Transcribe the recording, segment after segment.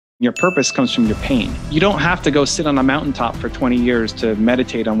Your purpose comes from your pain. You don't have to go sit on a mountaintop for 20 years to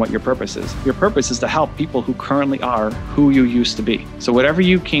meditate on what your purpose is. Your purpose is to help people who currently are who you used to be. So whatever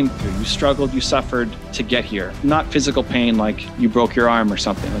you came through, you struggled, you suffered to get here. Not physical pain like you broke your arm or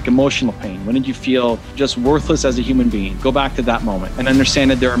something, like emotional pain. When did you feel just worthless as a human being? Go back to that moment and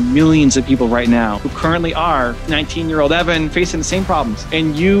understand that there are millions of people right now who currently are 19-year-old Evan facing the same problems.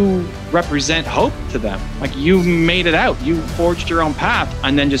 And you represent hope to them. Like you made it out. You forged your own path,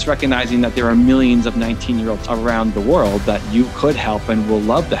 and then just recognizing that there are millions of 19-year-olds around the world that you could help and will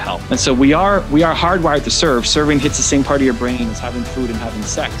love to help. And so we are hardwired to serve. Serving hits the same part of your brain as having food and having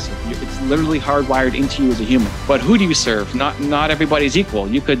sex. It's literally hardwired into you as a human. But who do you serve? Not everybody's equal.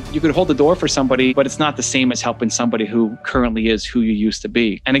 You could hold the door for somebody, but it's not the same as helping somebody who currently is who you used to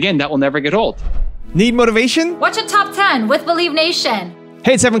be. And again, that will never get old. Need motivation? Watch a top 10 with Believe Nation.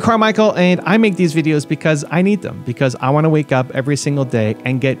 Hey, it's Evan Carmichael, and I make these videos because I need them, because I want to wake up every single day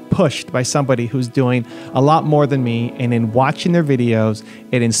and get pushed by somebody who's doing a lot more than me. And in watching their videos,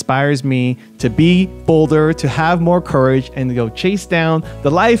 it inspires me to be bolder, to have more courage, and to go chase down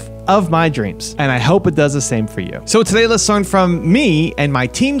the life of my dreams. And I hope it does the same for you. So today, let's learn from me and my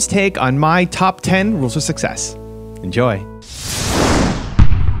team's take on my top 10 rules of success. Enjoy.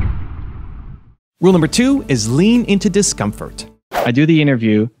 Rule number 2 is lean into discomfort. I do the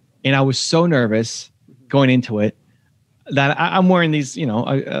interview and I was so nervous going into it that I'm wearing these,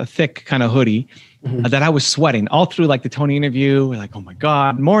 a thick kind of hoodie that I was sweating all through like the Tony interview. Like, oh my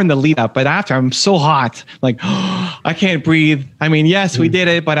God, more in the lead up, but after I'm so hot, like, I can't breathe. I mean, yes, we did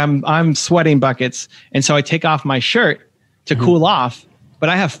it, but I'm sweating buckets. And so I take off my shirt to cool off, but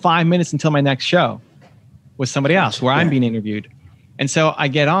I have 5 minutes until my next show with somebody else where I'm being interviewed. And so I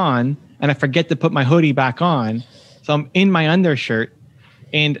get on and I forget to put my hoodie back on. So I'm in my undershirt,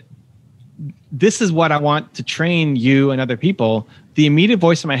 and this is what I want to train you and other people. The immediate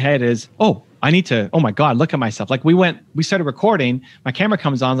voice in my head is, oh my God, look at myself. Like we started recording, my camera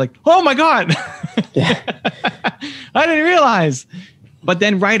comes on, like, oh my God, I didn't realize. But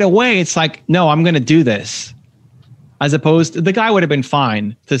then right away, it's like, no, I'm going to do this. As opposed to, the guy would have been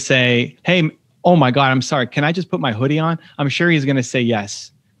fine to say, hey, oh my God, I'm sorry. Can I just put my hoodie on? I'm sure he's going to say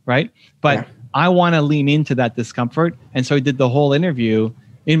yes, right? But I want to lean into that discomfort. And so I did the whole interview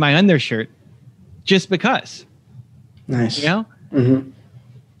in my undershirt just because. Nice.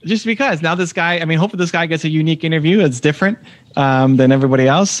 Just because. Now this guy, hopefully this guy gets a unique interview. It's different than everybody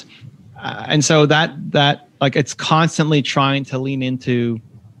else. And so that like it's constantly trying to lean into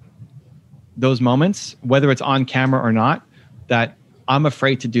those moments, whether it's on camera or not, that I'm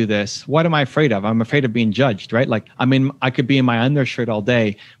afraid to do this. What am I afraid of? I'm afraid of being judged, right? Like, I could be in my undershirt all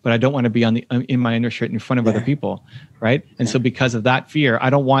day, but I don't want to be in my undershirt in front of other people, right? And so because of that fear, I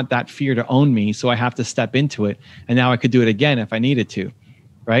don't want that fear to own me. So I have to step into it. And now I could do it again if I needed to,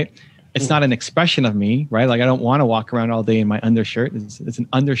 right? It's not an expression of me, right? Like I don't want to walk around all day in my undershirt. It's an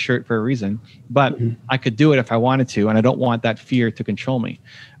undershirt for a reason, but I could do it if I wanted to. And I don't want that fear to control me.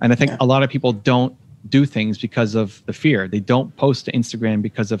 And I think a lot of people don't do things because of the fear. They don't post to Instagram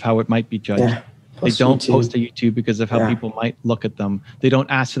because of how it might be judged. They don't post to YouTube because of how people might look at them. They don't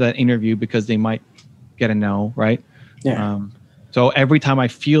ask for that interview because they might get a no, right? So every time I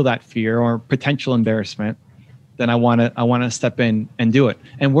feel that fear or potential embarrassment, then I want to step in and do it.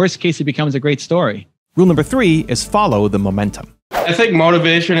 And worst case, it becomes a great story. Rule number 3 is follow the momentum. I think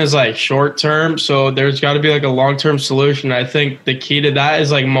motivation is like short term. So there's got to be like a long-term solution. I think the key to that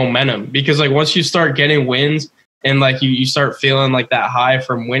is like momentum, because like once you start getting wins and like you start feeling like that high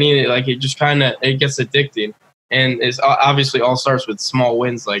from winning it, like it just it gets addicting. And it's obviously all starts with small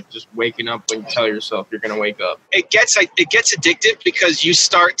wins, like just waking up when you tell yourself you're going to wake up. It gets addictive because you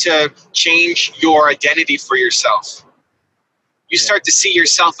start to change your identity for yourself. You start to see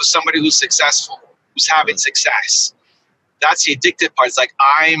yourself as somebody who's successful, who's having success. That's the addictive part. It's like,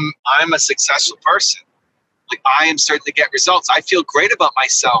 I'm a successful person. Like I am starting to get results. I feel great about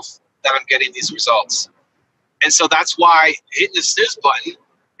myself that I'm getting these results. And so that's why hitting the snooze button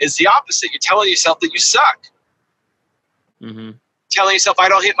is the opposite. You're telling yourself that you suck. Telling yourself I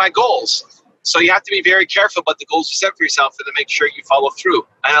don't hit my goals. So you have to be very careful about the goals you set for yourself and to make sure you follow through.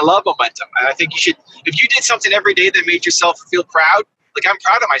 And I love momentum. And I think you should, if you did something every day that made yourself feel proud, like I'm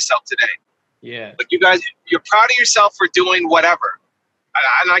proud of myself today. Yeah. But you guys, you're proud of yourself for doing whatever.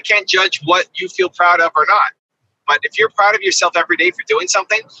 And I can't judge what you feel proud of or not. But if you're proud of yourself every day for doing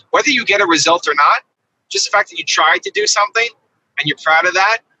something, whether you get a result or not, just the fact that you tried to do something and you're proud of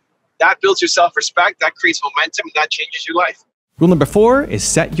that, that builds your self-respect, that creates momentum, and that changes your life. Rule number 4 is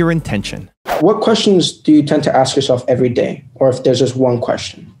set your intention. What questions do you tend to ask yourself every day? Or if there's just one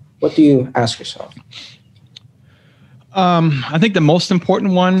question, what do you ask yourself? I think the most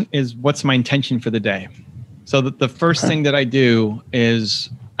important one is what's my intention for the day. So the first thing that I do is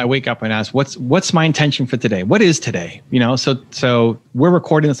I wake up and ask, what's my intention for today? What is today? You know, so we're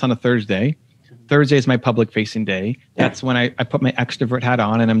recording this on a Thursday. Thursday is my public facing day. That's when I put my extrovert hat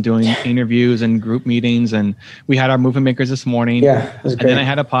on and I'm doing interviews and group meetings. And we had our movement makers this morning. Yeah, that's great. And then I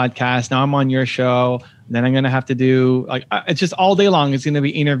had a podcast. Now I'm on your show. Then I'm going to have to do like, it's just all day long. It's going to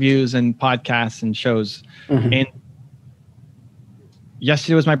be interviews and podcasts and shows. And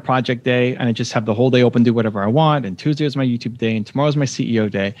yesterday was my project day and I just have the whole day open, do whatever I want. And Tuesday was my YouTube day and tomorrow's my CEO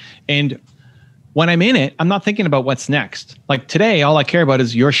day. And when I'm in it, I'm not thinking about what's next. Like today, all I care about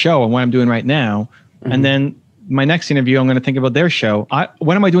is your show and what I'm doing right now. And then my next interview, I'm going to think about their show.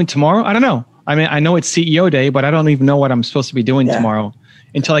 What am I doing tomorrow? I don't know. I mean, I know it's CEO day, but I don't even know what I'm supposed to be doing tomorrow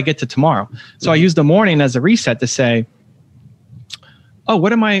until I get to tomorrow. So I use the morning as a reset to say, oh,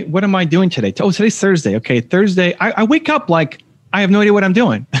 what am I doing today? Oh, today's Thursday. Okay. Thursday. I wake up like, I have no idea what I'm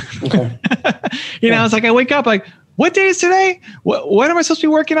doing. Okay. You know, it's like, I wake up like, what day is today? What am I supposed to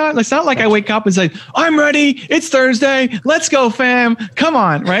be working on? It's not like I wake up and say, I'm ready. It's Thursday. Let's go, fam. Come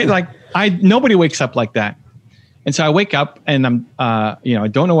on. Right. Like nobody wakes up like that. And so I wake up and I'm, I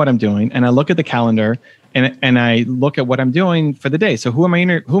don't know what I'm doing. And I look at the calendar and I look at what I'm doing for the day. So who am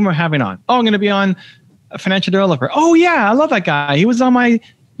I having on? Oh, I'm going to be on a financial developer. Oh yeah. I love that guy. He was on my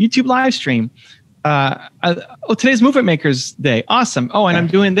YouTube live stream. Today's Movement Makers Day. Awesome. Oh, and I'm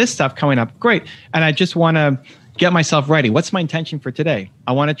doing this stuff coming up. Great. And I just want to get myself ready. What's my intention for today?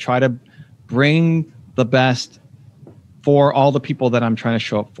 I want to try to bring the best for all the people that I'm trying to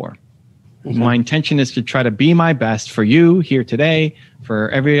show up for. My intention is to try to be my best for you here today, for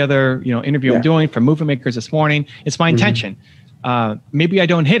every other, interview I'm doing, for Movement Makers this morning. It's my intention. Maybe I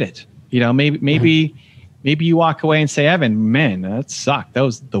don't hit it. Maybe you walk away and say, Evan, man, that sucked. That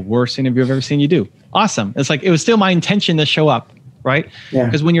was the worst interview I've ever seen you do. Awesome. It's like, it was still my intention to show up, right?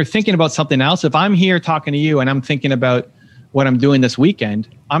 Because when you're thinking about something else, if I'm here talking to you and I'm thinking about what I'm doing this weekend,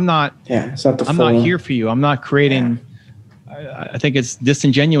 I'm not here for you. I'm not creating, I think it's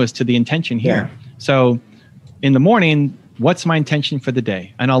disingenuous to the intention here. So in the morning, what's my intention for the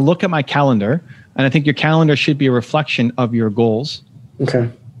day? And I'll look at my calendar, and I think your calendar should be a reflection of your goals. Okay.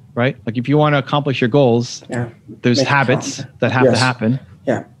 Right? Like if you want to accomplish your goals, there's habits that have to happen.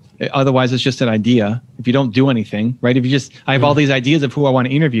 Yeah. Otherwise, it's just an idea. If you don't do anything, right? If you just, I have all these ideas of who I want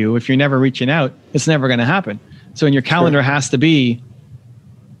to interview. If you're never reaching out, it's never going to happen. So in your calendar has to be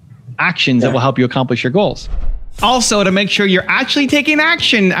actions that will help you accomplish your goals. Also, to make sure you're actually taking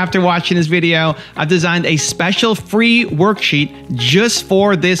action after watching this video, I've designed a special free worksheet just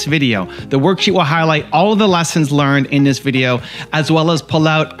for this video. The worksheet will highlight all of the lessons learned in this video, as well as pull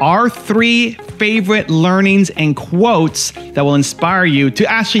out our 3 favorite learnings and quotes that will inspire you to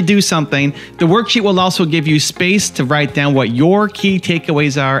actually do something. The worksheet will also give you space to write down what your key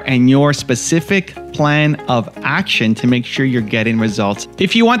takeaways are and your specific plan of action to make sure you're getting results.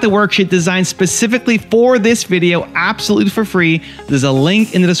 If you want the worksheet designed specifically for this video, absolutely for free, there's a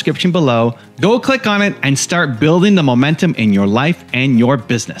link in the description below. Go click on it and start building the momentum in your life and your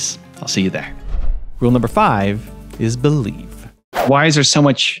business. I'll see you there. Rule number 5 is believe. Why is there so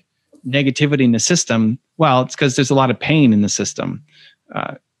much negativity in the system? Well, it's because there's a lot of pain in the system.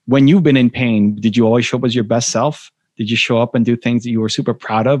 When you've been in pain, did you always show up as your best self? Did you show up and do things that you were super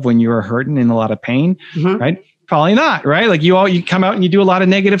proud of when you were hurting in a lot of pain? Right? Probably not, right? Like you come out and you do a lot of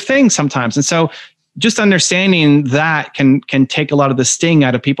negative things sometimes. And so just understanding that can take a lot of the sting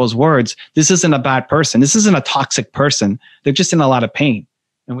out of people's words. This isn't a bad person. This isn't a toxic person. They're just in a lot of pain.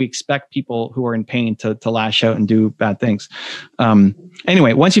 And we expect people who are in pain to lash out and do bad things.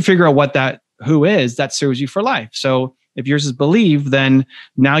 Anyway, once you figure out what that who is, that serves you for life. So if yours is believe, then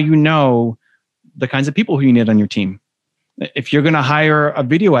now you know the kinds of people who you need on your team. If you're going to hire a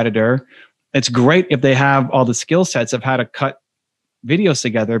video editor, it's great if they have all the skill sets of how to cut videos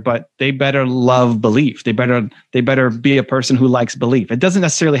together, but they better love belief. They better be a person who likes belief. It doesn't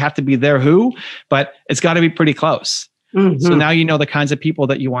necessarily have to be their who, but it's got to be pretty close. So now you know the kinds of people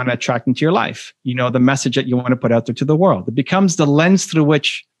that you want to attract into your life. You know the message that you want to put out there to the world. It becomes the lens through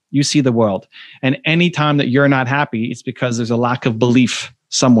which you see the world. And anytime that you're not happy, it's because there's a lack of belief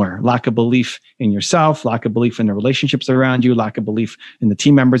somewhere. Lack of belief in yourself, lack of belief in the relationships around you, lack of belief in the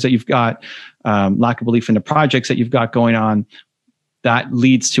team members that you've got, lack of belief in the projects that you've got going on. That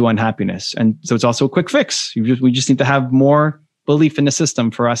leads to unhappiness. And so it's also a quick fix. We just need to have more belief in the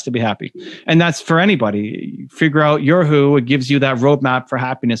system for us to be happy. And that's for anybody. Figure out your who. It gives you that roadmap for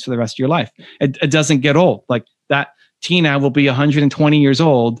happiness for the rest of your life. It doesn't get old. Like that Tina will be 120 years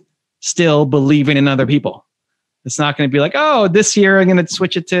old, still believing in other people. It's not going to be like, oh, this year I'm going to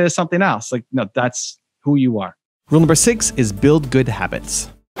switch it to something else. Like, no, that's who you are. Rule number 6 is build good habits.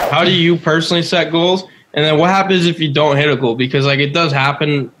 How do you personally set goals? And then what happens if you don't hit a goal? Because like it does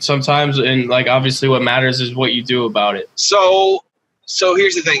happen sometimes, and like obviously what matters is what you do about it. So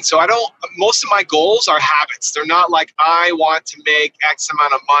here's the thing. So most of my goals are habits. They're not like I want to make X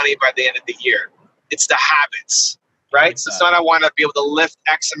amount of money by the end of the year. It's the habits, right? Like so it's not I want to be able to lift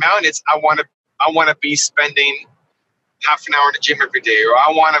X amount. It's I want to be spending half an hour in the gym every day, or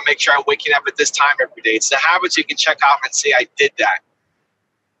I want to make sure I'm waking up at this time every day. It's the habits you can check off and say, I did that.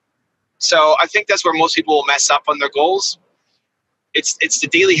 So I think that's where most people will mess up on their goals. It's the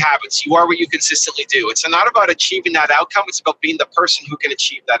daily habits. You are what you consistently do. It's not about achieving that outcome. It's about being the person who can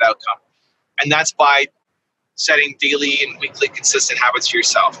achieve that outcome. And that's by setting daily and weekly consistent habits for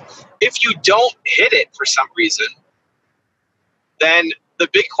yourself. If you don't hit it for some reason, then the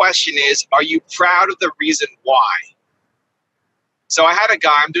big question is, are you proud of the reason why? So I had a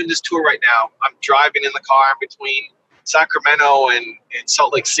guy, I'm doing this tour right now. I'm driving in the car between Sacramento and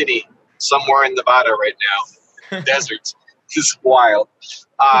Salt Lake City, somewhere in Nevada right now, deserts. It's wild.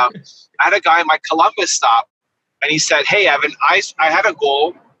 I had a guy in my Columbus stop, and he said, "Hey, Evan, I had a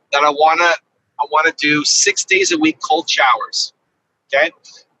goal that I wanna do 6 days a week cold showers. Okay,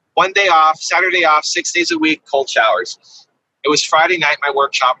 1 day off, Saturday off, 6 days a week cold showers." It was Friday night, my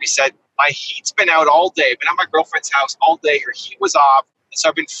workshop. He said, "My heat's been out all day. I've been at my girlfriend's house all day. Her heat was off, and so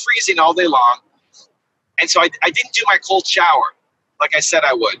I've been freezing all day long. And so I didn't do my cold shower like I said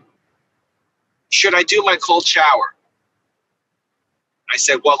I would. Should I do my cold shower?" I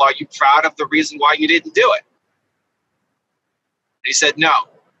said, "Well, are you proud of the reason why you didn't do it?" And he said, "No."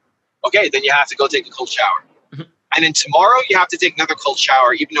 "Okay, then you have to go take a cold shower. And then tomorrow you have to take another cold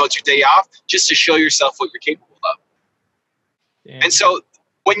shower, even though it's your day off, just to show yourself what you're capable of." Damn. And so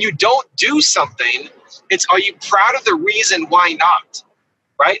when you don't do something, it's, are you proud of the reason why not?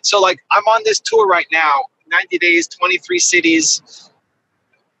 Right? So like I'm on this tour right now, 90 days, 23 cities.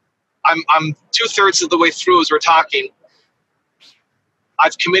 I'm 2/3 of the way through as we're talking.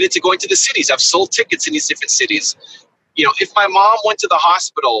 I've committed to going to the cities. I've sold tickets in these different cities. You know, if my mom went to the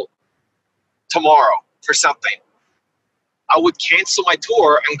hospital tomorrow for something, I would cancel my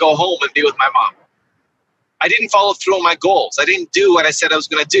tour and go home and be with my mom. I didn't follow through on my goals. I didn't do what I said I was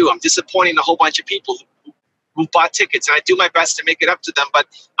going to do. I'm disappointing a whole bunch of people who bought tickets, and I do my best to make it up to them, but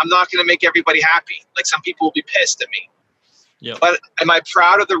I'm not going to make everybody happy. Like some people will be pissed at me. Yep. But am I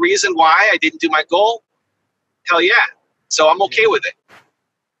proud of the reason why I didn't do my goal? Hell yeah. So I'm okay with it.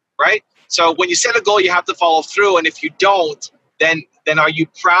 Right? So when you set a goal, you have to follow through. And if you don't, then are you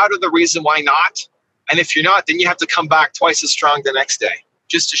proud of the reason why not? And if you're not, then you have to come back twice as strong the next day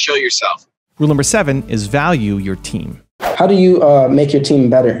just to show yourself. Rule number 7 is value your team. How do you make your team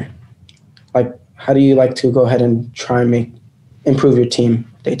better? Like, how do you like to go ahead and try and improve your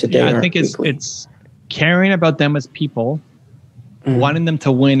team day to day? Yeah, I think it's caring about them as people, wanting them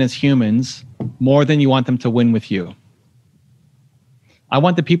to win as humans more than you want them to win with you. I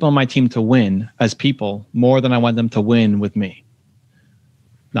want the people on my team to win as people more than I want them to win with me.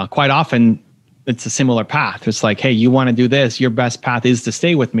 Now, quite often, it's a similar path. It's like, hey, you want to do this, your best path is to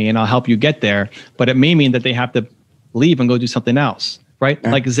stay with me and I'll help you get there. But it may mean that they have to leave and go do something else, right?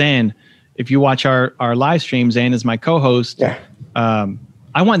 Yeah. Like Zan, if you watch our live stream, Zan is my co-host. Yeah.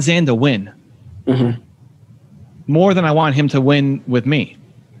 I want Zan to win more than I want him to win with me.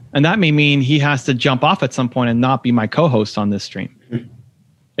 And that may mean he has to jump off at some point and not be my co-host on this stream.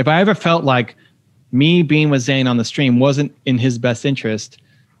 If I ever felt like me being with Zane on the stream wasn't in his best interest,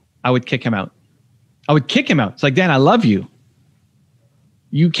 I would kick him out. I would kick him out. It's like, Dan, I love you.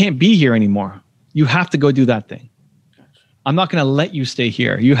 You can't be here anymore. You have to go do that thing. I'm not going to let you stay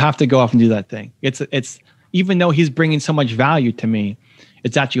here. You have to go off and do that thing. It's even though he's bringing so much value to me,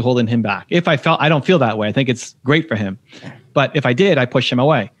 it's actually holding him back. If I don't feel that way. I think it's great for him. But if I did, I push him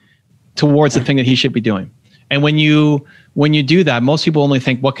away towards the thing that he should be doing. And when you do that, most people only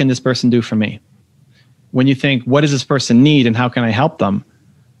think, what can this person do for me? When you think, what does this person need and how can I help them?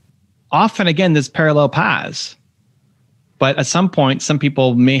 Often, again, there's parallel paths. But at some point, some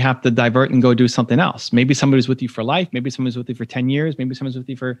people may have to divert and go do something else. Maybe somebody's with you for life. Maybe somebody's with you for 10 years. Maybe someone's with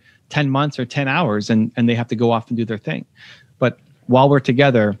you for 10 months or 10 hours and they have to go off and do their thing. But while we're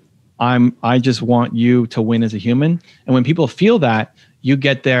together, I just want you to win as a human. And when people feel that, you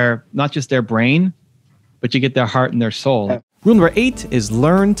get their, not just their brain, but you get their heart and their soul. Rule number 8 is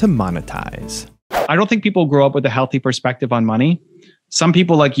learn to monetize. I don't think people grow up with a healthy perspective on money. Some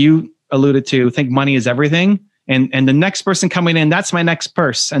people, like you alluded to, think money is everything. And the next person coming in, that's my next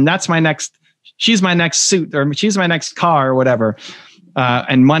purse. And that's my next, she's my next suit, or she's my next car or whatever.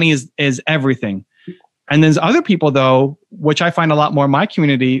 And money is everything. And there's other people, though, which I find a lot more in my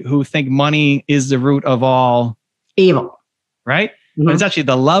community, who think money is the root of all Evil. right? But it's actually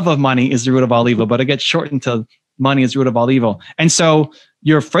the love of money is the root of all evil, but it gets shortened to money is the root of all evil. And so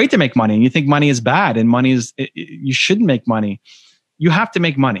you're afraid to make money and you think money is bad and you shouldn't make money. You have to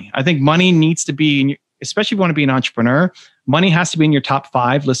make money. I think money needs to be, especially if you want to be an entrepreneur, money has to be in your top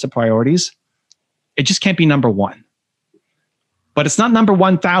 5 list of priorities. It just can't be number 1. But it's not number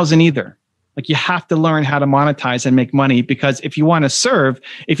 1,000 either. Like you have to learn how to monetize and make money, because if you want to serve,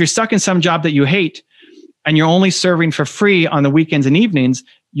 if you're stuck in some job that you hate and you're only serving for free on the weekends and evenings,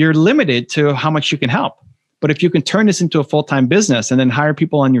 you're limited to how much you can help. But if you can turn this into a full-time business and then hire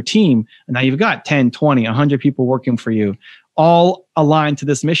people on your team, and now you've got 10, 20, 100 people working for you, all aligned to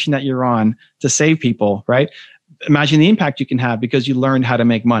this mission that you're on to save people, right? Imagine the impact you can have because you learned how to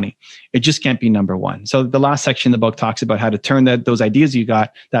make money. It just can't be number 1. So the last section of the book talks about how to turn those ideas you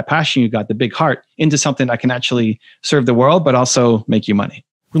got, that passion you got, the big heart, into something that can actually serve the world, but also make you money.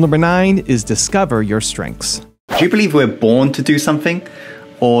 Rule number 9 is discover your strengths. Do you believe we're born to do something,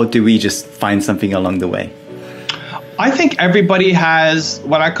 or do we just find something along the way? I think everybody has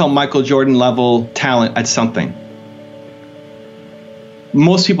what I call Michael Jordan level talent at something.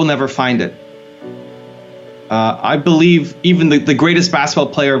 Most people never find it. I believe even the greatest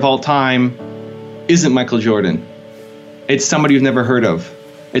basketball player of all time isn't Michael Jordan. It's somebody you've never heard of.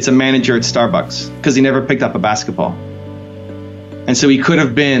 It's a manager at Starbucks because he never picked up a basketball. And so he could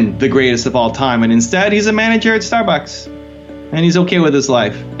have been the greatest of all time. And instead, he's a manager at Starbucks. And he's okay with his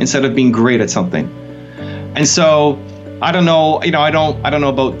life instead of being great at something. And so I don't know, I don't know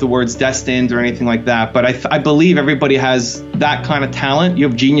about the words destined or anything like that, but I believe everybody has that kind of talent. You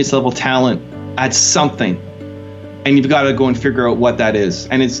have genius level talent at something. And you've got to go and figure out what that is.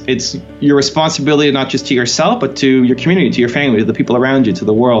 And it's your responsibility, not just to yourself, but to your community, to your family, to the people around you, to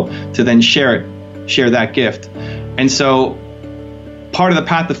the world, to then share that gift. And so part of the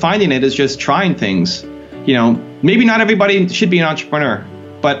path to finding it is just trying things. Maybe not everybody should be an entrepreneur,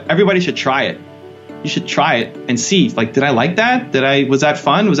 but everybody should try it. You should try it and see, like, did I like that? Was that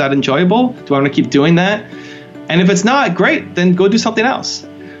fun? Was that enjoyable? Do I want to keep doing that? And if it's not, great, then go do something else.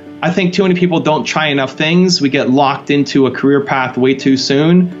 I think too many people don't try enough things. We get locked into a career path way too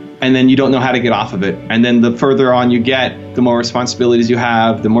soon, and then you don't know how to get off of it. And then the further on you get, the more responsibilities you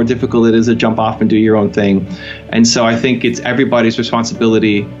have, the more difficult it is to jump off and do your own thing. And so I think it's everybody's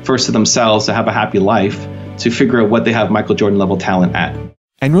responsibility, first to themselves, to have a happy life, to figure out what they have Michael Jordan level talent at.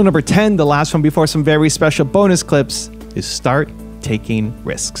 And rule number 10, the last one before some very special bonus clips, is start taking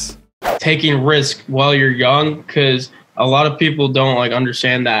risks. Taking risk while you're young, because a lot of people don't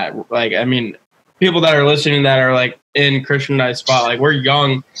understand that. People that are listening that are in Christianized spot, we're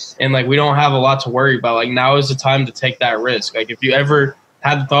young and we don't have a lot to worry about. Now is the time to take that risk. If you ever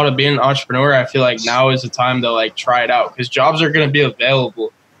had the thought of being an entrepreneur, I feel now is the time to try it out, because jobs are going to be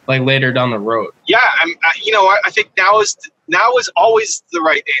available later down the road. Yeah, I think now is always the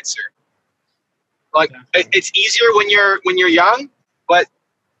right answer. It's easier when you're young, but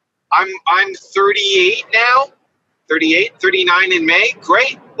I'm 38 now. 38, 39 in May,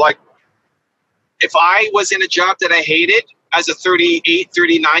 great. If I was in a job that I hated as a 38,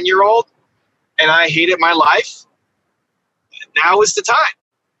 39-year-old, and I hated my life, now is the time.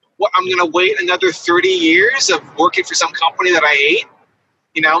 I'm going to wait another 30 years of working for some company that I hate?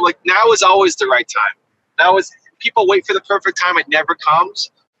 Now is always the right time. People wait for the perfect time, it never comes,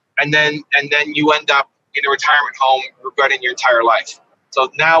 and then you end up in a retirement home regretting your entire life.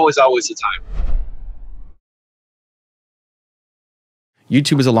 So now is always the time.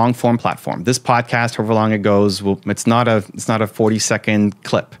 YouTube is a long form platform. This podcast, however long it goes, it's not a 40-second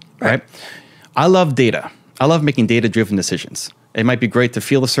clip, right? I love data. I love making data-driven decisions. It might be great to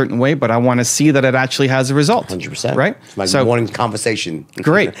feel a certain way, but I want to see that it actually has a result. 100%. Right? It's my morning conversation.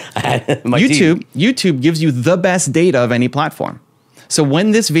 Great. YouTube gives you the best data of any platform. So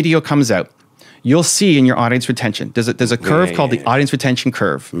when this video comes out, you'll see in your audience retention, there's a curve called the audience retention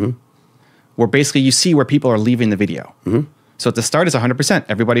curve, where basically you see where people are leaving the video. So at the start, it's 100%.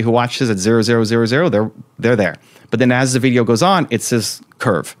 Everybody who watches at 0,000, they're there. But then as the video goes on, it's this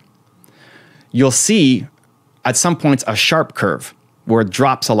curve. You'll see at some points a sharp curve where it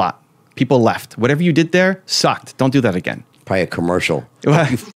drops a lot. People left. Whatever you did there sucked. Don't do that again. Probably a commercial.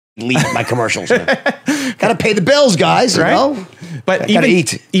 Leave my commercials. Got to pay the bills, guys. You know? But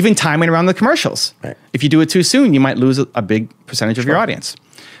even timing around the commercials. Right. If you do it too soon, you might lose a big percentage of your audience.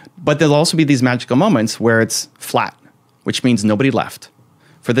 But there'll also be these magical moments where it's flat, which means nobody left.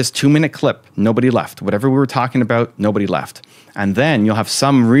 For this 2-minute clip, nobody left. Whatever we were talking about, nobody left. And then you'll have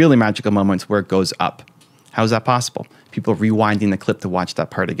some really magical moments where it goes up. How is that possible? People rewinding the clip to watch that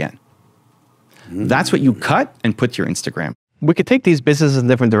part again. That's what you cut and put to your Instagram. We could take these businesses in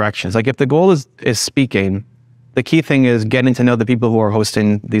different directions. If the goal is speaking, the key thing is getting to know the people who are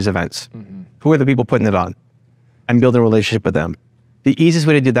hosting these events. Who are the people putting it on? And build a relationship with them. The easiest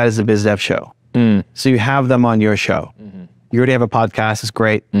way to do that is a biz dev show. So you have them on your show. You already have a podcast, it's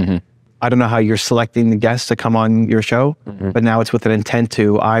great. I don't know how you're selecting the guests to come on your show, but now it's with an intent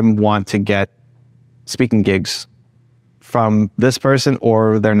to, I want to get speaking gigs from this person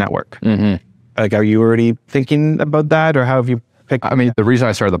or their network. Like, are you already thinking about that, or how have you picked? I mean, the reason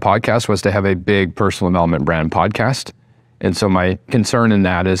I started the podcast was to have a big personal development brand podcast. And so my concern in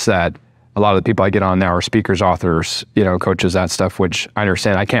that is that a lot of the people I get on now are speakers, authors, you know, coaches, that stuff, which I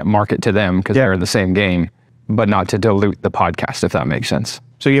understand I can't market to them because they're in the same game, but not to dilute the podcast, if that makes sense.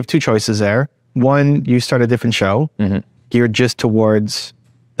 So you have two choices there. One, you start a different show geared just towards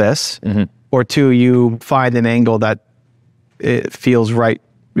this, or two, you find an angle that it feels right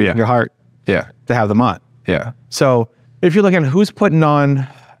in your heart to have them on. So if you're looking at who's putting on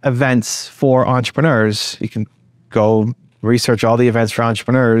events for entrepreneurs, you can go research all the events for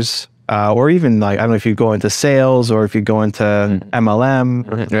entrepreneurs, or even like, I don't know if you go into sales or if you go into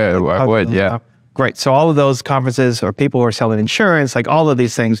MLM. Yeah, I would, Great. So all of those conferences or people who are selling insurance, like all of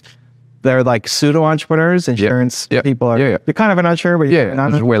these things, they're like pseudo entrepreneurs. Insurance people are, you're kind of an entrepreneur, but you're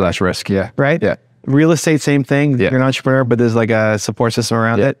not. There's way less risk. Right? Real estate, same thing. You're an entrepreneur, but there's like a support system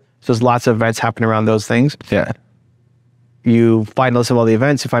around it. So there's lots of events happening around those things. You find a list of all the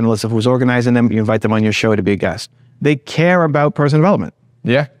events, you find a list of who's organizing them, you invite them on your show to be a guest. They care about personal development.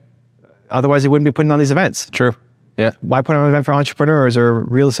 Otherwise, they wouldn't be putting on these events. True. Why put on an event for entrepreneurs or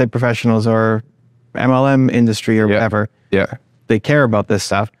real estate professionals or MLM industry or whatever? They care about this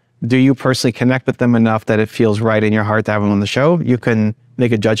stuff. Do you personally connect with them enough that it feels right in your heart to have them on the show? You can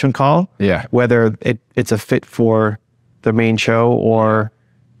make a judgment call whether it's a fit for the main show or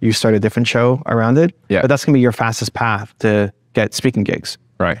you start a different show around it. But that's going to be your fastest path to get speaking gigs.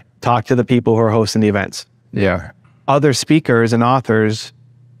 Talk to the people who are hosting the events. Other speakers and authors,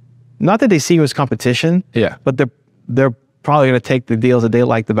 not that they see you as competition, but they're probably going to take the deals that they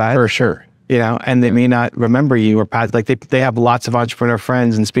like the best. For sure. You know, and they may not remember you or pass, like they have lots of entrepreneur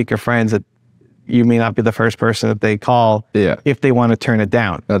friends and speaker friends that you may not be the first person that they call if they want to turn it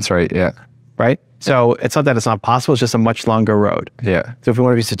down. That's right. Right? So it's not that it's not possible, it's just a much longer road. So if we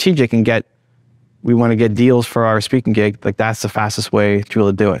want to be strategic and we want to get deals for our speaking gig, like that's the fastest way to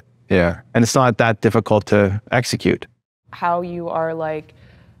really do it. And it's not that difficult to execute. How you are like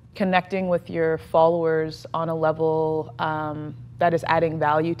connecting with your followers on a level that is adding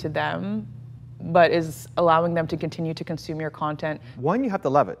value to them, but is allowing them to continue to consume your content. One, you have to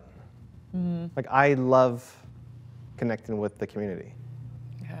love it. Like I love connecting with the community.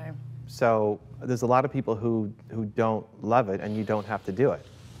 So there's a lot of people who don't love it, and you don't have to do it,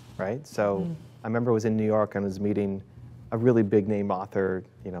 right? So I remember I was in New York and I was meeting a really big name author,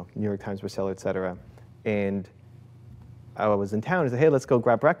 you know, New York Times bestseller, et cetera. And I was in town. He said, hey, let's go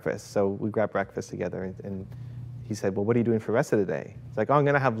grab breakfast. So we grabbed breakfast together. And he said, well, what are you doing for the rest of the day? It's like, oh, I'm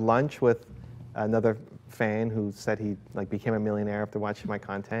going to have lunch with another fan who said he like became a millionaire after watching my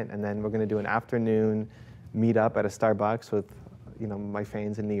content. And then we're going to do an afternoon meetup at a Starbucks with, you know, my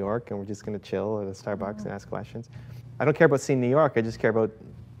fans in New York. And we're just going to chill at a Starbucks and ask questions. I don't care about seeing New York. I just care about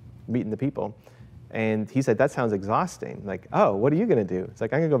meeting the people. And he said, that sounds exhausting. Like, oh, what are you going to do? It's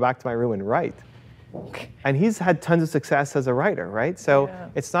like, I'm going to go back to my room and write. And he's had tons of success as a writer, right? So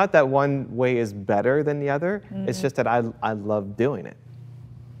it's not that one way is better than the other. It's just that I love doing it.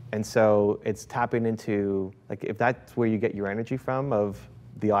 And so it's tapping into, like, if that's where you get your energy from, of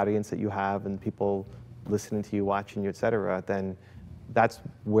the audience that you have and people listening to you, watching you, et cetera, then that's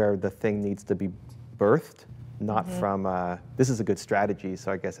where the thing needs to be birthed, not from, this is a good strategy, so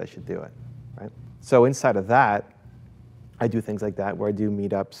I guess I should do it, right? So inside of that, I do things like that, where I do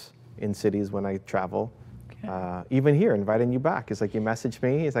meetups in cities when I travel. Even here, inviting you back. It's like you message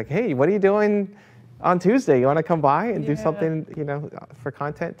me, it's like, hey, what are you doing on Tuesday? You want to come by and do something, you know, for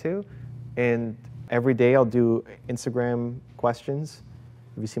content too? And every day I'll do Instagram questions.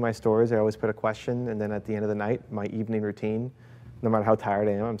 If you see my stories, I always put a question, and then at the end of the night, my evening routine, no matter how tired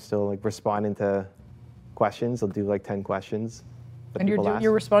I am, I'm still like responding to questions. I'll do like 10 questions. And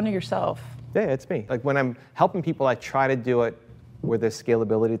you're responding yourself. Yeah, it's me. Like when I'm helping people, I try to do it where there's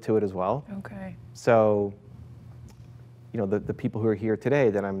scalability to it as well. So, you know, the people who are here today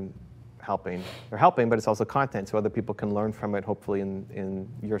that I'm helping, they're helping, but it's also content, so other people can learn from it, hopefully in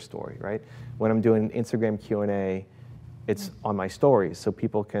your story, right? When I'm doing Instagram Q&A, it's on my stories, so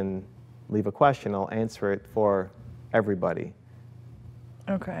people can leave a question, I'll answer it for everybody.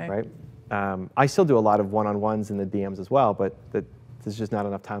 Right? I still do a lot of one-on-ones in the DMs as well, but there's just not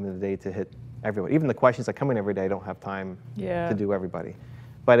enough time in the day to hit everyone. Even the questions that come in every day, I don't have time to do everybody.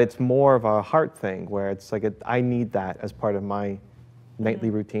 but it's more of a heart thing where it's like I need that as part of my nightly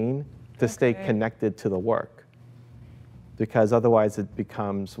routine to stay connected to the work, because otherwise it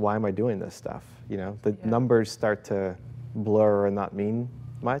becomes, why am I doing this stuff? You know, the numbers start to blur and not mean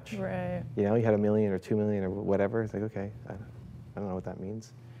much. Right. You know, you had 1 million or 2 million or whatever. It's like, okay, I don't know what that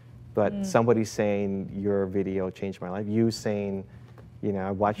means. But somebody saying your video changed my life, you saying, you know,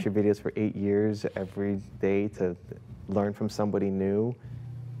 I watched your videos for 8 years every day to learn from somebody new,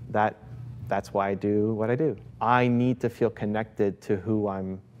 that's why I do what I do. I need to feel connected to who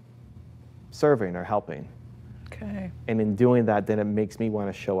I'm serving or helping. Okay. And in doing that, then it makes me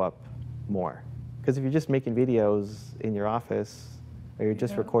want to show up more. Because if you're just making videos in your office, or you're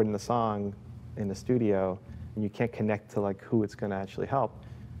just recording the song in the studio, and you can't connect to like who it's going to actually help,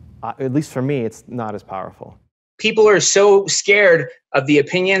 at least for me, it's not as powerful. People are so scared of the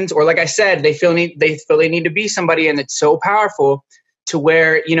opinions, or like I said, they feel they need to be somebody, and it's so powerful to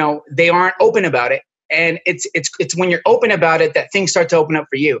where, you know, they aren't open about it. And it's when you're open about it that things start to open up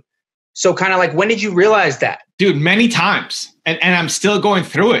for you. So kind of like, when did you realize that? Dude, many times. And I'm still going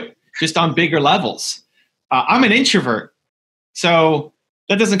through it, just on bigger levels. I'm an introvert. So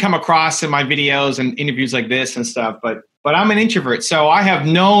that doesn't come across in my videos and interviews like this and stuff, but I'm an introvert. So I have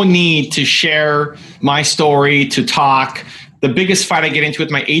no need to share my story, to talk. The biggest fight I get into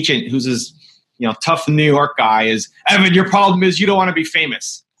with my agent, who's this, you know, tough New York guy, is, Evan, your problem is you don't want to be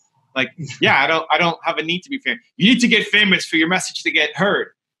famous. Like, yeah, I don't have a need to be famous. You need to get famous for your message to get heard.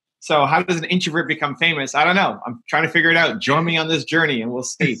 So how does an introvert become famous? I don't know. I'm trying to figure it out. Join me on this journey and we'll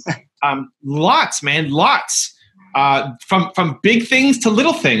see. Lots, man, lots. From big things to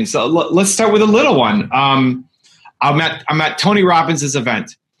little things. Let's start with a little one. I'm at Tony Robbins'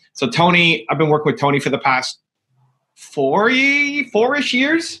 event. So Tony, I've been working with Tony for the past four-ish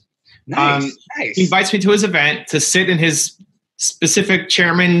years. Nice. He invites me to his event to sit in his specific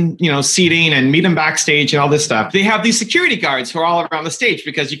chairman, you know, seating, and meet him backstage and all this stuff. They have these security guards who are all around the stage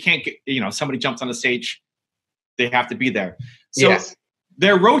because you can't get, you know, somebody jumps on the stage, they have to be there. So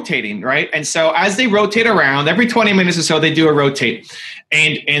they're rotating, right? And so as they rotate around, every 20 minutes or so, they do a rotate.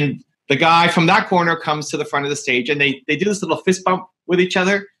 And the guy from that corner comes to the front of the stage, and they do this little fist bump with each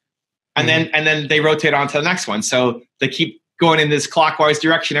other. And then they rotate on to the next one. So they keep going in this clockwise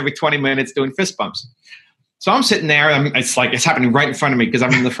direction every 20 minutes doing fist bumps. So I'm sitting there. It's happening right in front of me because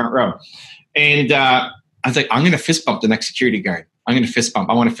I'm in the front row. And I was like, I'm going to fist bump the next security guard. I'm going to fist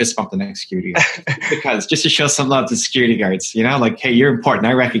bump. I want to fist bump the next security guard because just to show some love to security guards, you know, like, hey, you're important.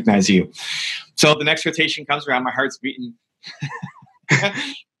 I recognize you. So the next rotation comes around. My heart's beating.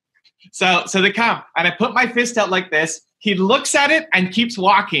 So they come, and I put my fist out like this. He looks at it and keeps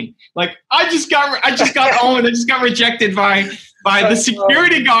walking. Like, I just got owned. I just got rejected by the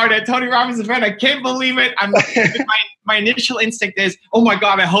security guard at Tony Robbins' event. I can't believe it. My initial instinct is, oh my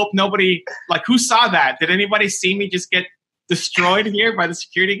God, I hope nobody, like, who saw that? Did anybody see me just get destroyed here by the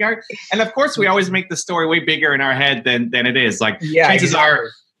security guard? And of course, we always make the story way bigger in our head than it is. Like, chances are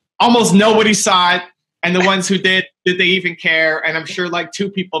almost nobody saw it. And the ones who did they even care? And I'm sure like 2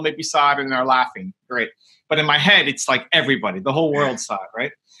 people maybe saw it and are laughing. Great. But in my head, it's like everybody, the whole world saw it,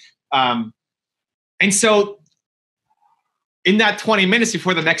 right? And so in that 20 minutes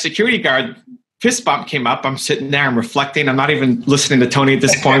before the next security guard fist bump came up, I'm sitting there, I'm reflecting. I'm not even listening to Tony at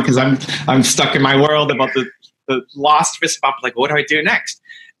this point because I'm stuck in my world about the lost fist bump. Like, what do I do next?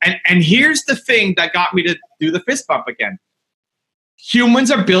 And here's the thing that got me to do the fist bump again.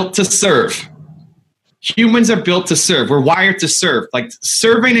 Humans are built to serve. Humans are built to serve. We're wired to serve. Like,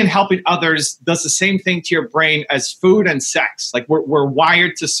 serving and helping others does the same thing to your brain as food and sex. Like, we're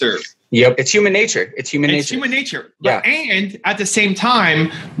wired to serve. Yep. It's human nature. It's human nature. Yeah. And at the same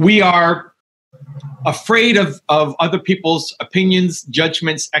time, we are afraid of other people's opinions,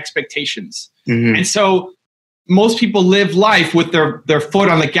 judgments, expectations. And so most people live life with their foot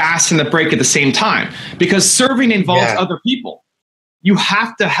on the gas and the brake at the same time, because serving involves other people. You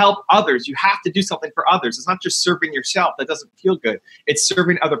have to help others. You have to do something for others. It's not just serving yourself. That doesn't feel good. It's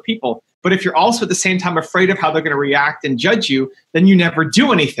serving other people. But if you're also at the same time afraid of how they're going to react and judge you, then you never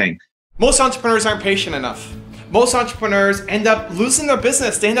do anything. Most entrepreneurs aren't patient enough. Most entrepreneurs end up losing their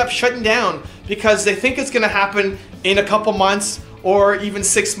business. They end up shutting down because they think it's going to happen in a couple months or even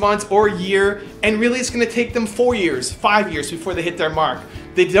 6 months or a year. And really it's going to take them 4 years, 5 years before they hit their mark.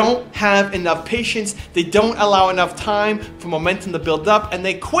 They don't have enough patience. They don't allow enough time for momentum to build up, and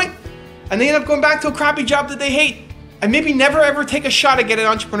they quit. And they end up going back to a crappy job that they hate. And maybe never ever take a shot at getting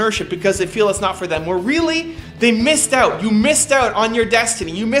entrepreneurship because they feel it's not for them. Where really, they missed out. You missed out on your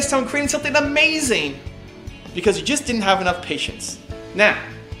destiny. You missed out on creating something amazing because you just didn't have enough patience. Now,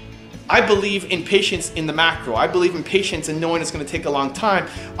 I believe in patience in the macro. I believe in patience and knowing it's going to take a long time.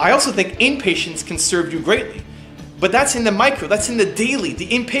 I also think impatience can serve you greatly. But that's in the micro, that's in the daily,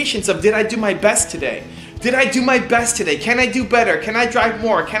 the impatience of, did I do my best today? Did I do my best today? Can I do better? Can I drive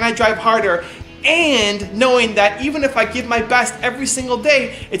more? Can I drive harder? And knowing that even if I give my best every single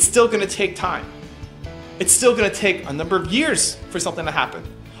day, it's still going to take time. It's still going to take a number of years for something to happen.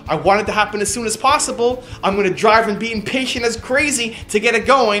 I want it to happen as soon as possible. I'm going to drive and be impatient as crazy to get it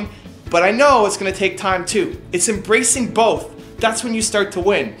going, but I know it's going to take time too. It's embracing both. That's when you start to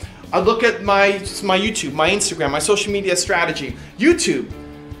win. I look at my YouTube, my Instagram, my social media strategy. YouTube,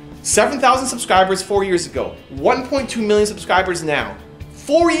 7,000 subscribers 4 years ago, 1.2 million subscribers now.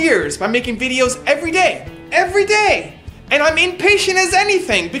 4 years by making videos every day. And I'm impatient as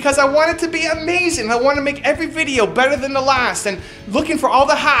anything because I want it to be amazing. I want to make every video better than the last and looking for all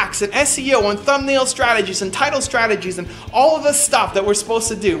the hacks and SEO and thumbnail strategies and title strategies and all of the stuff that we're supposed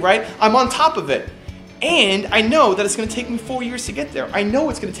to do, right? I'm on top of it. And I know that it's going to take me 4 years to get there. I know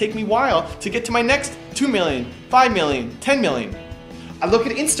it's going to take me a while to get to my next 2 million, 5 million, 10 million. I look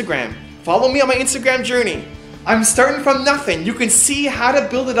at Instagram. Follow me on my Instagram journey. I'm starting from nothing. You can see how to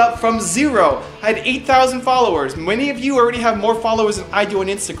build it up from zero. I had 8,000 followers. Many of you already have more followers than I do on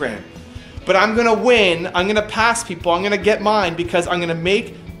Instagram. But I'm going to win. I'm going to pass people. I'm going to get mine because I'm going to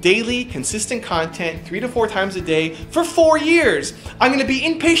make daily, consistent content 3 to 4 times a day for 4 years. I'm gonna be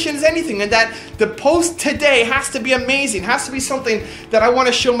impatient as anything, and that the post today has to be amazing, has to be something that I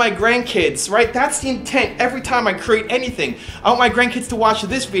wanna show my grandkids, right? That's the intent every time I create anything. I want my grandkids to watch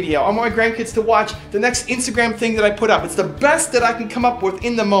this video. I want my grandkids to watch the next Instagram thing that I put up. It's the best that I can come up with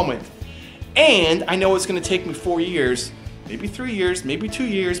in the moment. And I know it's gonna take me 4 years, maybe 3 years, maybe 2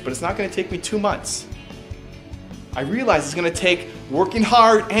 years, but it's not gonna take me 2 months. I realize it's going to take working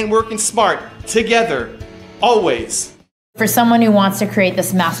hard and working smart together, always. For someone who wants to create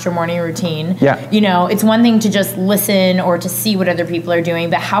this master morning routine, yeah. You know, it's one thing to just listen or to see what other people are doing,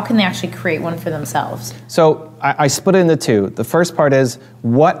 but how can they actually create one for themselves? So I split it into two. The first part is,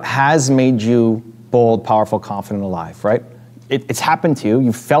 what has made you bold, powerful, confident, alive, right? It's happened to you,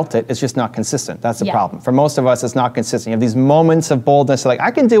 you've felt it, it's just not consistent. That's the problem. For most of us, it's not consistent. You have these moments of boldness, like,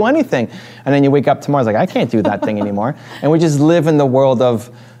 I can do anything. And then you wake up tomorrow, it's like, I can't do that thing anymore. And we just live in the world of,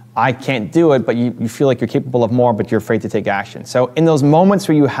 I can't do it, but you feel like you're capable of more, but you're afraid to take action. So in those moments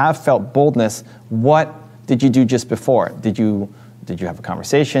where you have felt boldness, what did you do just before? Did you have a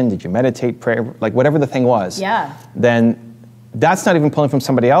conversation? Did you meditate, pray, like whatever the thing was? Yeah. Then that's not even pulling from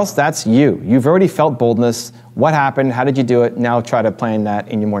somebody else, that's you. You've already felt boldness. What happened? How did you do it? Now try to plan that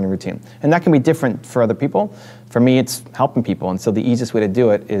in your morning routine. And that can be different for other people. For me, it's helping people. And so the easiest way to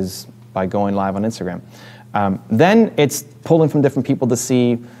do it is by going live on Instagram. Then it's pulling from different people to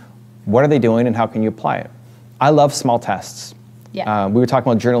see what are they doing and how can you apply it. I love small tests. Yeah. We were talking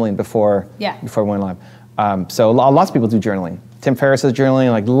about journaling before we went live. So lots of people do journaling. Tim Ferriss does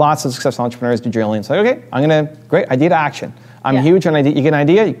journaling, like lots of successful entrepreneurs do journaling. It's like, okay, great, idea to action. I'm huge on idea. You get an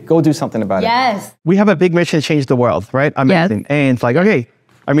idea, go do something about it. Yes. We have a big mission to change the world, right? Amazing. And it's like, okay,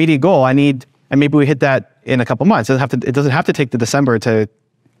 our immediate goal, and maybe we hit that in a couple months. It doesn't have to take the December to,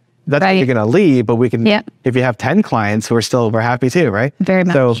 that's right. You're going to leave, but we can, if you have 10 clients, we're happy too, right? Very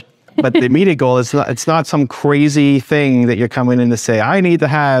much. So, but the immediate goal is it's not some crazy thing that you're coming in to say, I need to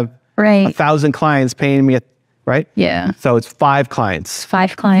have 1,000 clients paying me, right? Yeah. So it's 5 clients.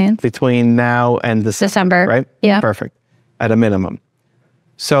 5 clients. Between now and December, right? Yeah. Perfect. At a minimum.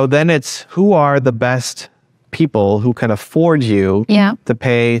 So then it's, who are the best people who can afford you to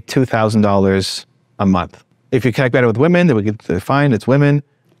pay $2,000 a month? If you connect better with women, then we can define it's women.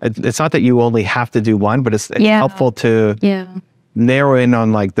 It's not that you only have to do one, but it's helpful to narrow in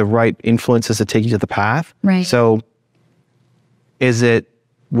on like the right influences to take you to the path. Right. So is it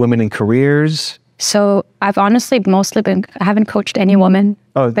women in careers? So I've honestly I haven't coached any woman.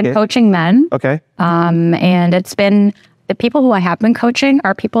 I've been coaching men. Okay. And it's been, the people who I have been coaching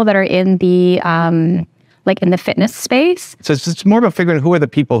are people that are in the, like in the fitness space. So it's just more about figuring who are the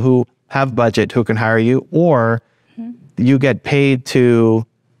people who have budget, who can hire you, or you get paid to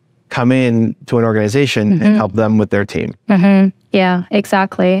come in to an organization and help them with their team. Yeah,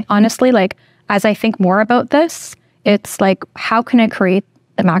 exactly. Honestly, like as I think more about this, it's like, how can I create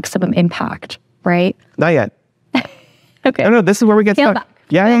the maximum impact, right? Not yet. Okay. No, this is where we get stuck.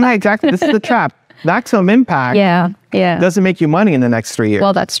 Yeah, exactly. This is the trap. Maximum impact doesn't make you money in the next 3 years.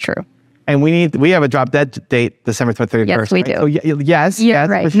 Well, that's true. And we have a drop dead date December 31st. Yes, we do. So yes,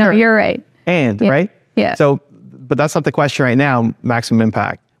 right. For sure. No, you're right. And right? Yeah. So, but that's not the question right now, maximum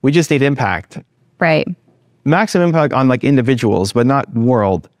impact. We just need impact. Right. Maximum impact on like individuals, but not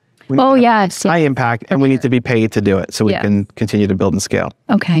world. Yes. High impact, and we need to be paid to do it so we can continue to build and scale.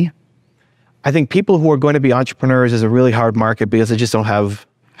 Okay. I think people who are going to be entrepreneurs is a really hard market because they just don't have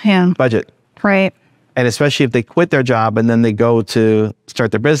budget. Right. And especially if they quit their job and then they go to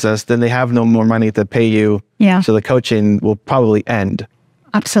start their business, then they have no more money to pay you. Yeah. So the coaching will probably end.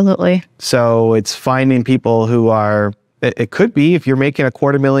 Absolutely. So it's finding people who are, it could be if you're making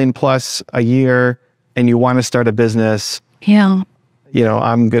 $250,000 plus a year and you want to start a business. Yeah. You know,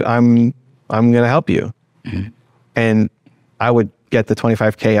 I'm going to help you. And I would get the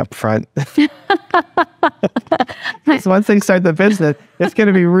 $25K up front. So once they start the business, it's going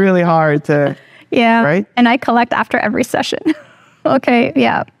to be really hard to, right? And I collect after every session. Okay.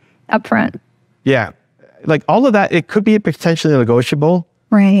 Yeah. Up front. Yeah. Like all of that, it could be potentially negotiable.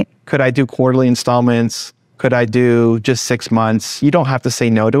 Right. Could I do quarterly installments? Could I do just 6 months? You don't have to say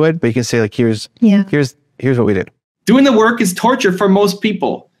no to it, but you can say like, here's what we did. Doing the work is torture for most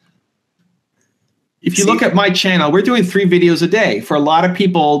people. If you look at my channel, we're doing 3 videos a day. For a lot of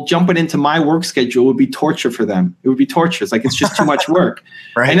people, jumping into my work schedule would be torture for them. It would be torture. It's like, it's just too much work.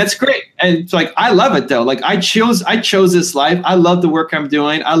 Right. And that's great. And it's like, I love it though. Like I chose this life. I love the work I'm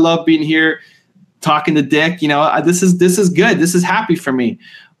doing. I love being here talking to Dick. You know, this is good. This is happy for me.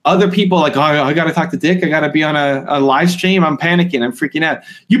 Other people like, oh, I got to talk to Dick. I got to be on a live stream. I'm panicking. I'm freaking out.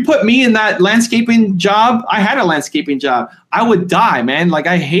 You put me in that landscaping job. I had a landscaping job. I would die, man. Like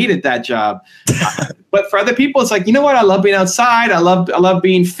I hated that job. But for other people, it's like, you know what? I love being outside. I love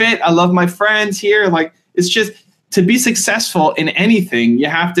being fit. I love my friends here. Like it's just to be successful in anything, you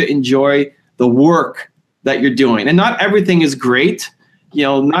have to enjoy the work that you're doing. And not everything is great. You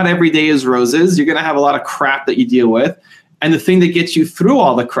know, not every day is roses. You're going to have a lot of crap that you deal with. And the thing that gets you through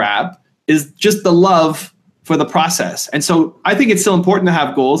all the crap is just the love for the process. And so I think it's still important to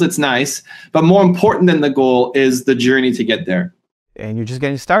have goals. It's nice. But more important than the goal is the journey to get there. And you're just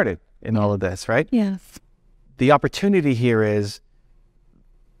getting started in all of this, right? Yes. The opportunity here is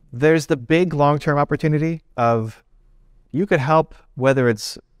there's the big long-term opportunity of you could help, whether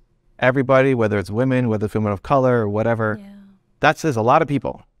it's everybody, whether it's women, whether it's women of color or whatever. Yeah. There's a lot of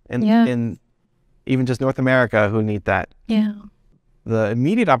people in even just North America who need that. Yeah. The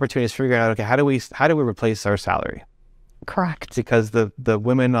immediate opportunity is figuring out, okay, how do we replace our salary? Correct. Because the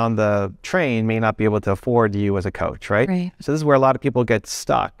women on the train may not be able to afford you as a coach, right? Right. So this is where a lot of people get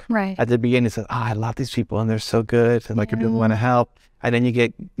stuck. Right. At the beginning, it's like, oh, I love these people and they're so good and like I really want to help. And then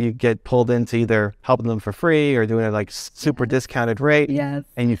you get pulled into either helping them for free or doing it like super discounted rate. Yes.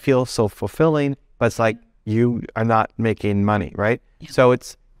 And you feel so fulfilling, but it's like you are not making money, right? Yeah. So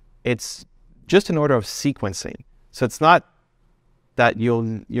it's just an order of sequencing. So it's not that you're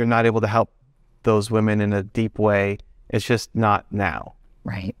not able to help those women in a deep way. It's just not now.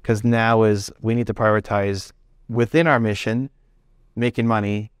 Right. Because now we need to prioritize within our mission, making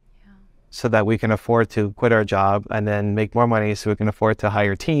money so that we can afford to quit our job and then make more money so we can afford to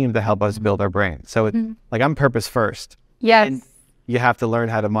hire a team to help us build our brand. So like I'm purpose first. Yes. And you have to learn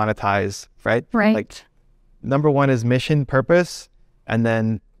how to monetize, right? Right. Like number 1 is mission, purpose, and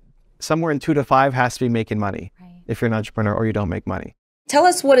then somewhere in 2 to 5 has to be making money if you're an entrepreneur or you don't make money. Tell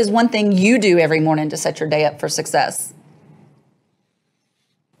us what is one thing you do every morning to set your day up for success.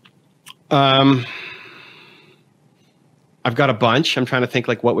 I've got a bunch. I'm trying to think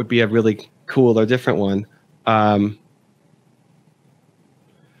like what would be a really cool or different one.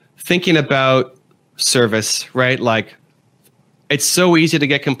 Thinking about service, right? Like it's so easy to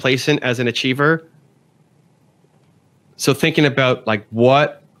get complacent as an achiever. So thinking about like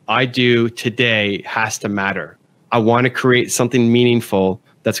what I do today has to matter. I want to create something meaningful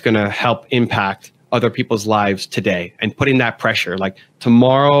that's going to help impact other people's lives today and putting that pressure. Like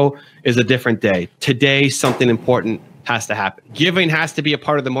tomorrow is a different day. Today, something important has to happen. Giving has to be a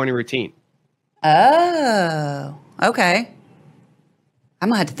part of the morning routine. Oh, okay. I'm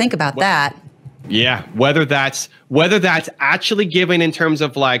gonna have to think about that. Yeah, whether that's actually giving in terms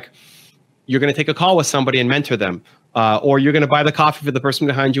of like you're going to take a call with somebody and mentor them, or you're going to buy the coffee for the person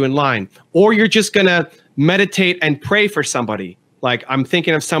behind you in line, or you're just going to meditate and pray for somebody. Like I'm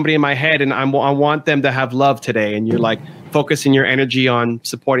thinking of somebody in my head and I want them to have love today, and you're like focusing your energy on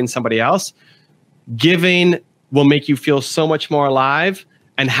supporting somebody else. Giving will make you feel so much more alive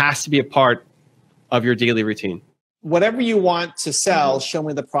and has to be a part of your daily routine. Whatever you want to sell, show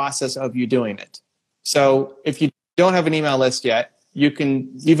me the process of you doing it. So if you don't have an email list yet, you can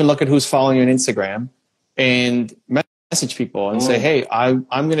even look at who's following you on Instagram and message people and say, hey, I'm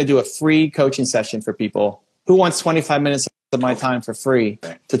going to do a free coaching session for people. Who wants 25 minutes of my time for free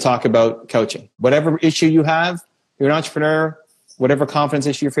to talk about coaching? Whatever issue you have, you're an entrepreneur, whatever confidence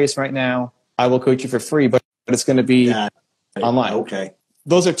issue you're facing right now, I will coach you for free, but it's going to be online. Okay.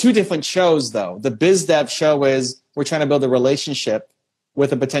 Those are two different shows, though. The Biz Dev show is we're trying to build a relationship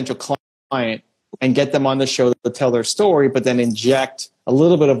with a potential client and get them on the show to tell their story, but then inject a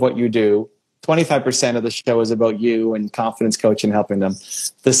little bit of what you do. 25% of the show is about you and confidence coaching and helping them.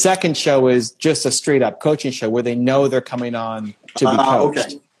 The second show is just a straight up coaching show where they know they're coming on to be coached.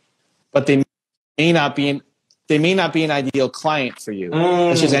 Okay. But they may not be an ideal client for you.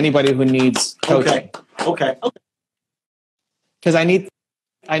 It's just anybody who needs coaching. Okay. Because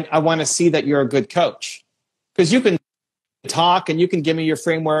I want to see that you're a good coach. Because you can talk and you can give me your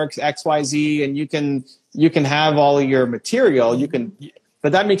frameworks, X, Y, Z, and you can have all of your material.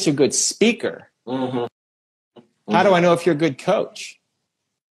 But that makes you a good speaker. How do I know if you're a good coach?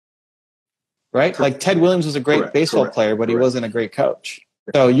 Right? Like Ted Williams was a great baseball player, but he wasn't a great coach.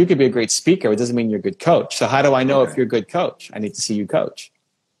 So you could be a great speaker. It doesn't mean you're a good coach. So how do I know if you're a good coach? I need to see you coach.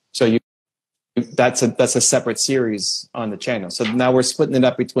 So that's a separate series on the channel. So now we're splitting it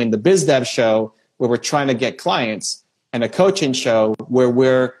up between the biz dev show where we're trying to get clients and a coaching show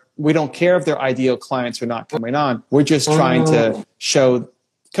where we don't care if they're ideal clients or not coming on. We're just trying to show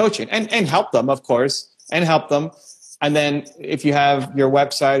coaching and help them, of course, and help them. And then if you have your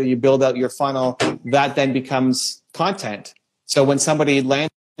website or you build out your funnel, that then becomes content. So when somebody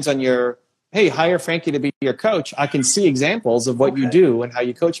lands on your, hey, hire Frankie to be your coach, I can see examples of what you do and how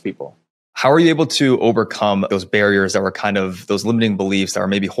you coach people. How are you able to overcome those barriers that were kind of those limiting beliefs that were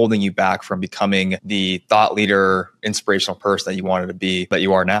maybe holding you back from becoming the thought leader, inspirational person that you wanted to be, that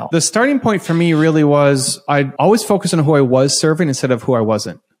you are now? The starting point for me really was I'd always focus on who I was serving instead of who I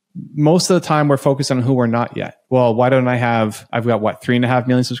wasn't. Most of the time we're focused on who we're not yet. Well, why don't I've got 3.5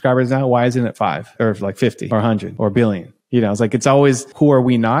 million subscribers now? Why isn't it 5 or like 50 or 100 or a billion? It's always who are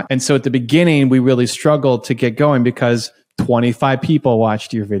we not? And so at the beginning, we really struggled to get going because 25 people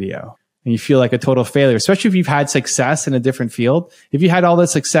watched your video. And you feel like a total failure, especially if you've had success in a different field. If you had all the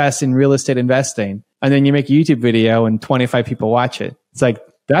success in real estate investing and then you make a YouTube video and 25 people watch it, it's like,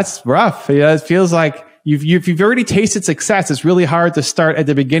 that's rough. It feels like you've already tasted success. It's really hard to start at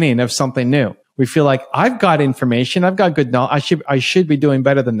the beginning of something new. We feel like I've got information. I've got good knowledge. I should be doing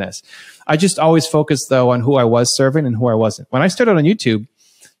better than this. I just always focused though on who I was serving and who I wasn't. When I started on YouTube,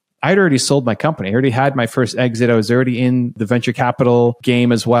 I'd already sold my company. I already had my first exit. I was already in the venture capital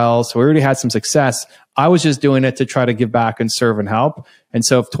game as well. So we already had some success. I was just doing it to try to give back and serve and help. And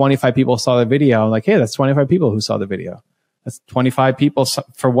so if 25 people saw the video, I'm like, hey, that's 25 people who saw the video. That's 25 people.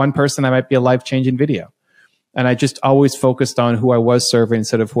 For one person, that might be a life-changing video. And I just always focused on who I was serving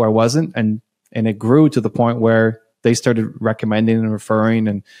instead of who I wasn't. And it grew to the point where they started recommending and referring,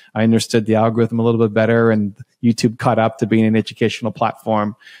 and I understood the algorithm a little bit better, and YouTube caught up to being an educational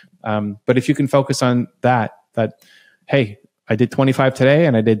platform. But if you can focus on that, hey, I did 25 today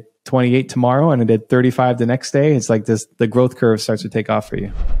and I did 28 tomorrow and I did 35 the next day, it's like the growth curve starts to take off for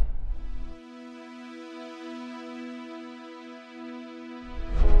you.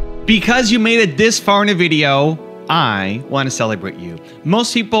 Because you made it this far in a video, I want to celebrate you.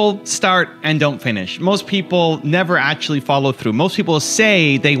 Most people start and don't finish. Most people never actually follow through. Most people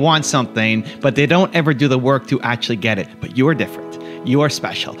say they want something, but they don't ever do the work to actually get it. But you are different. You are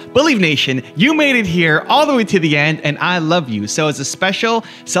special. Believe Nation, you made it here all the way to the end, and I love you. So as a special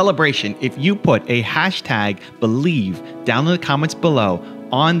celebration, if you put a hashtag believe down in the comments below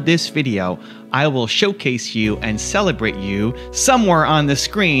on this video, I will showcase you and celebrate you somewhere on the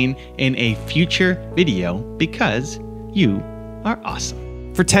screen in a future video because you are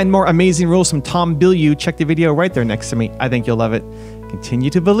awesome. For 10 more amazing rules from Tom Bilyeu, check the video right there next to me. I think you'll love it. Continue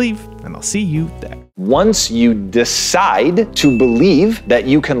to believe, and I'll see you there. Once you decide to believe that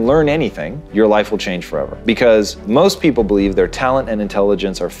you can learn anything, your life will change forever. Because most people believe their talent and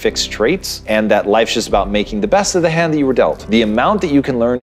intelligence are fixed traits, and that life's just about making the best of the hand that you were dealt. The amount that you can learn